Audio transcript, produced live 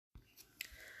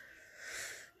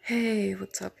Hey,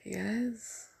 what's up, you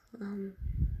guys?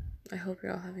 I hope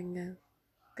you're all having a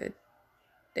good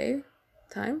day,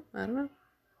 time. I don't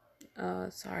know.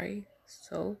 Sorry,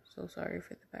 so sorry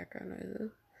for the background noises.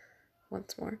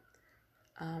 Once more.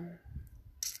 Um,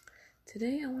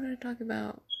 Today I wanted to talk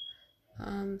about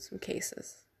some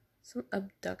cases, some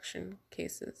abduction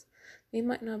cases. They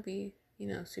might not be,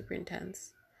 super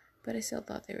intense, but I still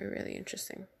thought they were really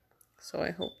interesting. So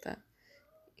I hope that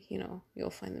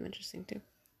you'll find them interesting too.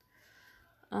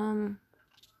 Um,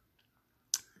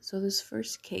 So this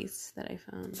first case that I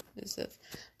found is of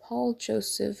Paul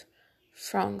Joseph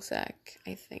Frongzak,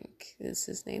 I think is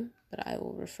his name, but I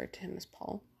will refer to him as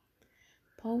Paul.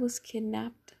 Paul was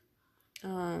kidnapped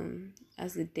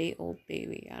as a day-old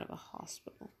baby out of a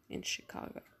hospital in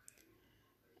Chicago.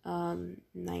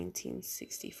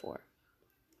 1964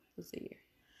 was the year.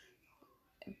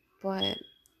 But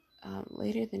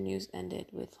later the news ended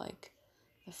with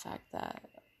the fact that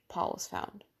Paul was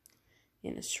found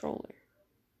in a stroller.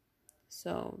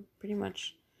 So pretty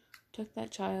much took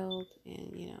that child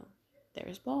and,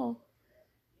 there's Paul.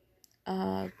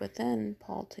 But then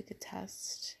Paul took a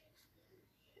test,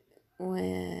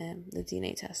 when the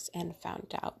DNA test, and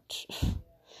found out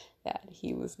that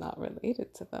he was not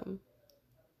related to them.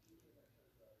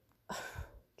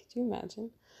 Could you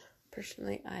imagine?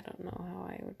 Personally, I don't know how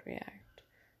I would react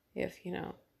if,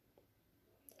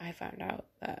 I found out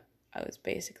that I was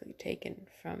basically taken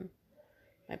from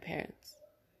my parents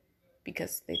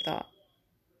because they thought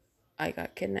I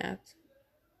got kidnapped,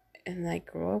 and I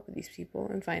grow up with these people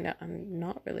and find out I'm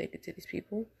not related to these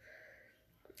people.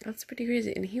 That's pretty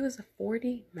crazy. And he was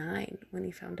 49 when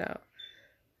he found out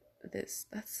this.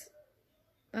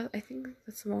 I think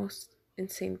that's the most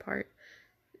insane part.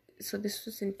 So this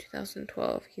was in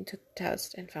 2012. He took the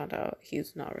test and found out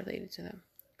he's not related to them.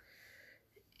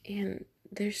 And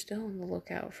they're still on the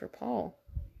lookout for Paul.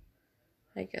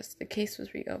 I guess the case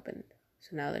was reopened.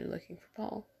 So now they're looking for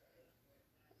Paul.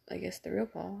 I guess the real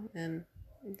Paul. And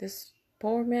this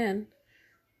poor man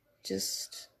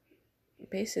just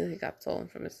basically got stolen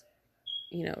from his,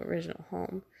 original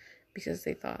home because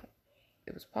they thought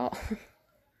it was Paul.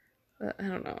 But I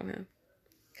don't know,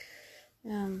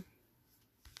 man.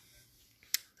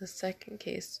 The second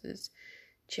case is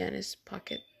Janice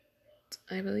Pocket,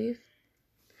 I believe.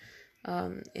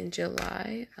 In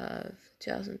July of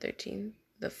 2013,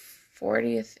 the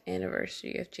 40th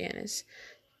anniversary of Janice's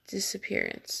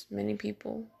disappearance. Many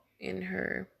people in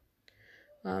her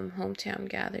hometown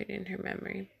gathered in her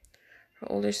memory.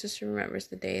 Her older sister remembers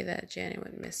the day that Janet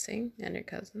went missing, and her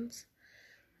cousins.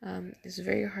 It was a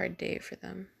very hard day for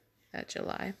them, that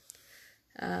July.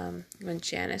 When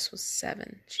Janice was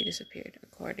 7, she disappeared,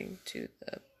 according to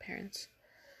the parents.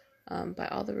 By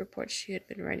all the reports, she had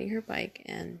been riding her bike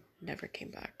and never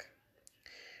came back.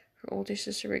 Her older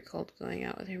sister recalled going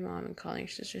out with her mom and calling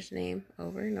her sister's name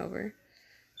over and over,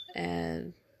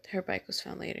 and her bike was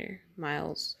found later,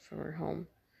 miles from her home.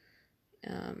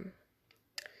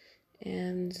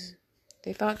 And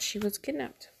they thought she was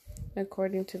kidnapped,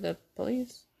 according to the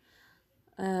police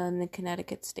in the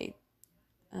Connecticut state.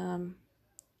 They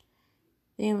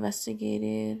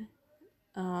investigated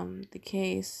the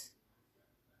case,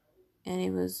 and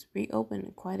it was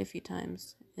reopened quite a few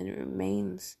times, and it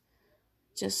remains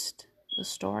just a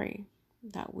story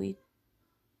that we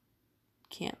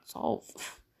can't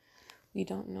solve. We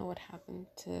don't know what happened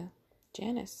to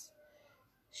Janice.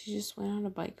 She just went on a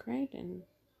bike ride and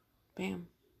bam,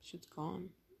 she's gone.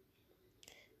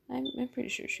 I'm pretty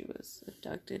sure she was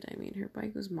abducted. I mean, her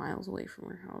bike was miles away from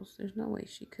her house. There's no way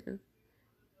she could have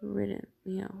ridden,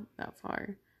 that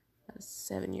far as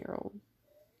a 7-year-old,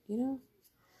 Yeah.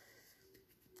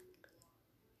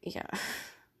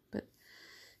 But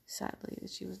sadly,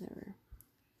 she was never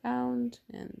found,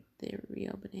 and they're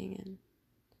reopening,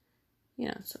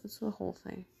 and so it's the whole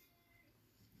thing.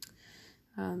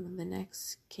 The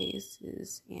next case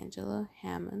is Angela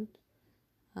Hammond.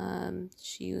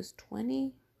 She was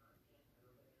 20.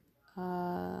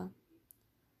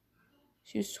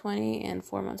 She was 20 and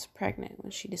 4 months pregnant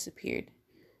when she disappeared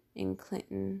in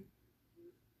Clinton.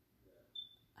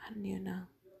 I don't even know.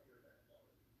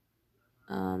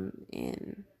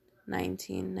 In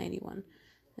 1991,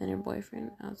 and her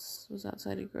boyfriend was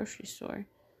outside a grocery store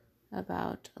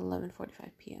about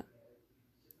 11:45 p.m.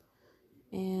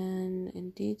 And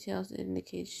in details, it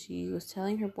indicates she was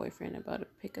telling her boyfriend about a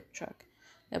pickup truck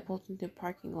that pulled into a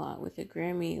parking lot with a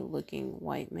Grammy-looking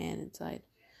white man inside.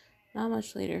 Not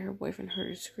much later, her boyfriend heard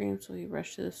her scream, so he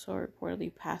rushed to the store,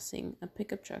 reportedly passing a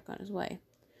pickup truck on his way.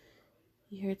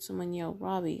 He heard someone yell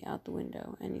 "Robbie" out the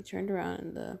window, and he turned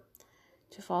around to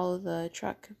follow the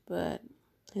truck, but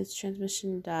His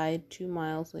transmission died 2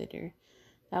 miles later.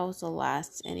 That was the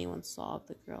last anyone saw of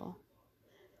the girl.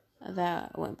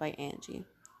 That went by Angie.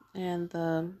 And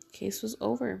the case was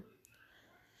over.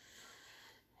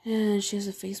 And she has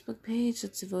a Facebook page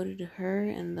that's devoted to her,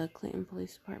 and the Clinton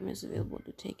Police Department is available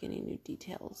to take any new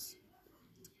details.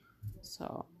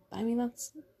 So, I mean,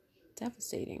 that's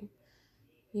devastating.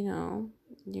 You know,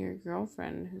 your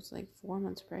girlfriend who's like 4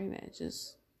 months pregnant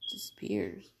just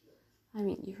disappears. I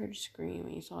mean, you heard her scream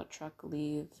and you saw a truck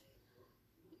leave,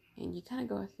 and you kind of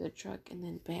go after the truck, and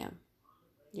then bam,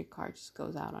 your car just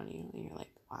goes out on you, and you're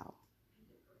like, wow,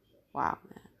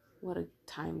 man, what a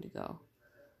time to go.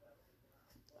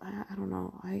 I don't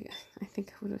know. I think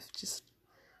I would have just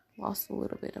lost a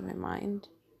little bit of my mind.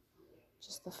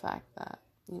 Just the fact that,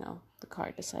 the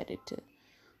car decided to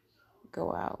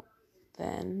go out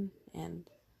then, and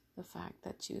the fact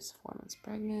that she was 4 months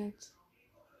pregnant.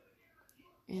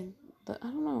 And I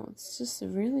don't know, it's just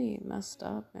really messed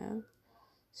up, man.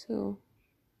 So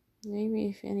maybe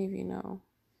if any of you know,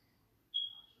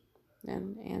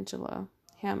 then Angela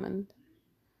Hammond,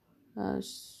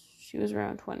 she was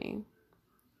around 20.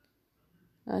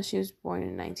 She was born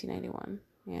in 1991,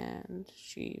 and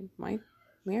she may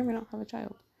or may not have a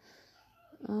child.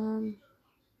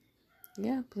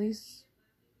 Yeah, please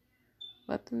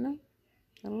let them know.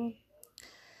 I don't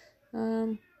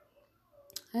know.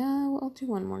 I'll do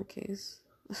one more case.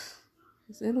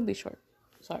 It'll be short.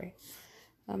 Sorry.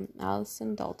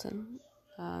 Allison Dalton.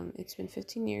 It's been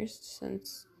 15 years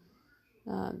since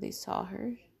they saw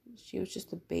her. She was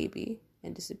just a baby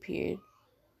and disappeared.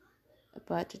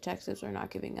 But detectives are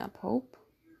not giving up hope.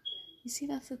 You see,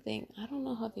 that's the thing. I don't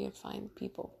know how they would find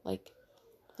people. Like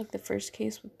the first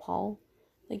case with Paul.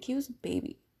 Like, he was a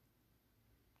baby.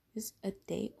 He's a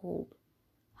day old.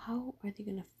 How are they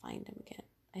going to find him again?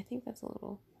 I think that's a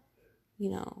little, I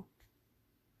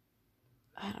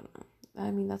don't know.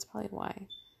 I mean, that's probably why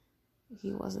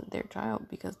he wasn't their child,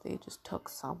 because they just took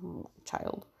some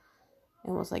child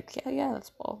and was like, yeah, that's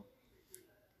Paul.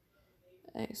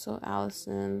 So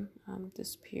Allison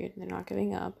disappeared, and they're not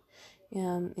giving up.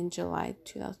 In July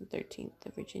 2013,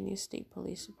 the Virginia State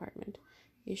Police Department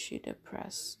issued a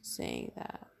press saying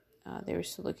that they were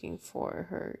still looking for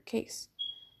her case.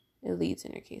 It leads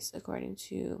in her case, according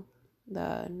to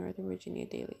the Northern Virginia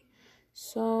Daily.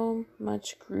 So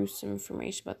much gruesome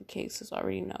information about the case is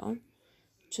already known,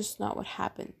 just not what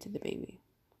happened to the baby.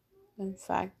 In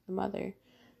fact, the mother,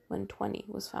 when 20,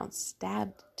 was found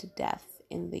stabbed to death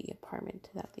in the apartment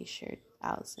that they shared with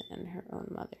Allison and her own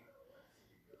mother.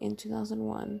 In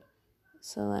 2001,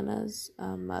 Selena's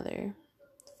mother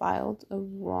filed a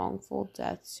wrongful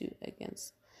death suit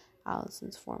against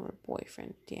Allison's former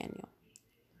boyfriend, Daniel.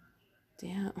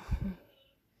 Damn.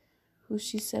 Who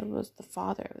she said was the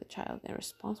father of the child and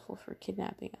responsible for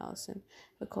kidnapping Allison,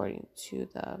 according to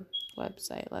the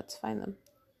website Let's Find Them.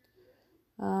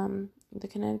 The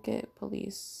Connecticut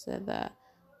police said that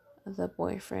the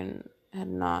boyfriend had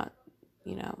not,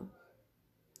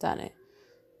 done it,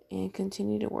 and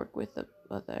continued to work with the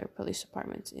other police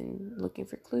departments in looking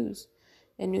for clues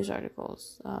and news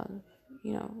articles,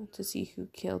 to see who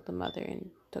killed the mother and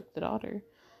took the daughter.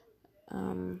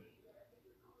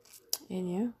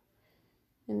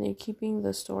 And they're keeping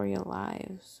the story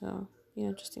alive, so,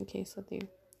 just in case that they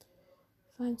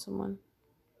find someone.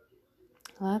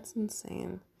 Well, that's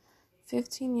insane.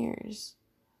 15 years.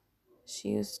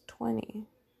 She was 20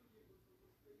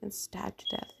 and stabbed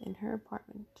to death in her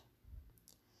apartment.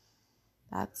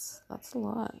 That's a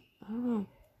lot. I don't know.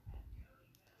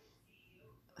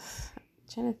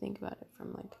 Trying to think about it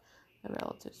from like a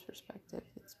relative's perspective,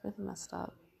 it's really messed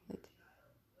up. Like,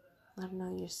 I don't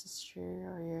know, your sister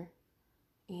or your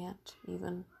aunt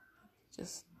even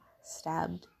just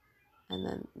stabbed, and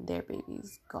then their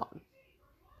baby's gone.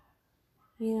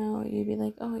 You'd be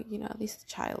like, oh, at least the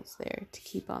child's there to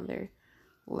keep on their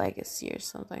legacy or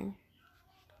something.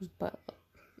 But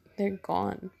they're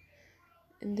gone.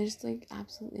 And there's like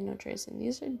absolutely no trace. And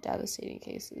these are devastating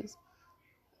cases.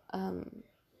 I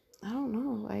don't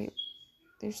know.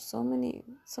 There's so many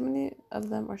of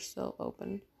them are still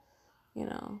open,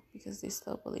 because they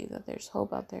still believe that there's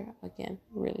hope out there. Again,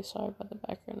 really sorry about the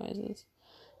background noises.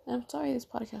 And I'm sorry this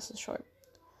podcast is short.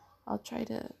 I'll try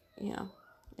to,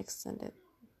 extend it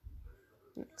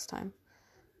next time.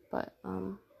 But,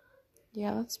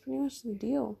 yeah, that's pretty much the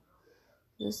deal.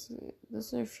 Those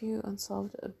are a few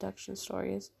unsolved abduction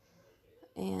stories.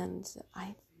 And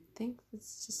I think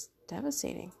it's just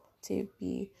devastating to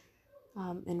be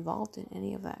involved in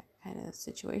any of that kind of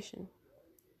situations.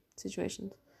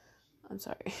 I'm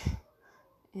sorry.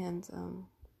 And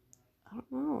I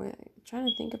don't know, trying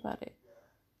to think about it.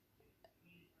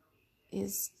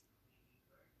 is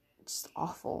just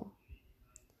awful.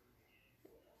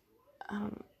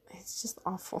 It's just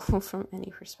awful from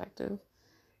any perspective.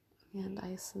 And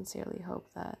I sincerely hope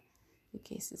that the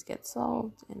cases get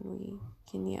solved and we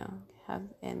can, have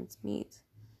ends meet.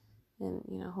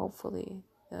 And, hopefully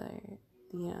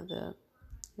the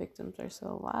victims are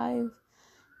still alive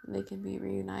and they can be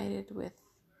reunited with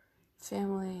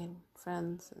family and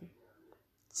friends and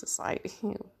society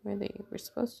where they were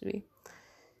supposed to be.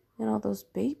 And all those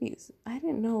babies. I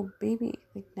didn't know baby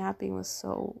napping was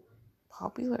so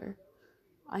popular.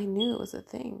 I knew it was a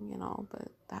thing and all, but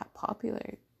that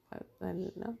popular, I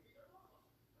didn't know.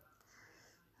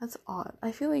 That's odd.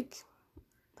 I feel like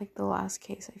the last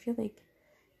case, I feel like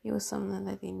it was something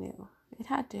that they knew. It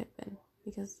had to have been,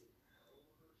 because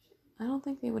I don't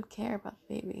think they would care about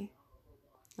the baby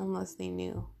unless they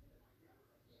knew.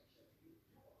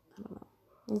 I don't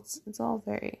know. It's all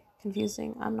very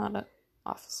confusing. I'm not an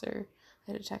officer,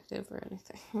 a detective, or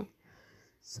anything.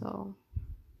 So,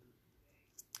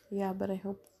 yeah, but I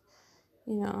hope,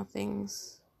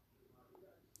 things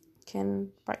can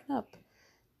brighten up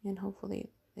and hopefully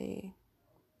they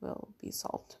will be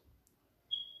solved.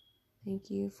 Thank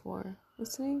you for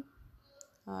listening.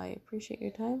 I appreciate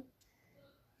your time.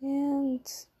 And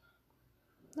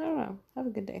I don't know. Have a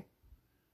good day.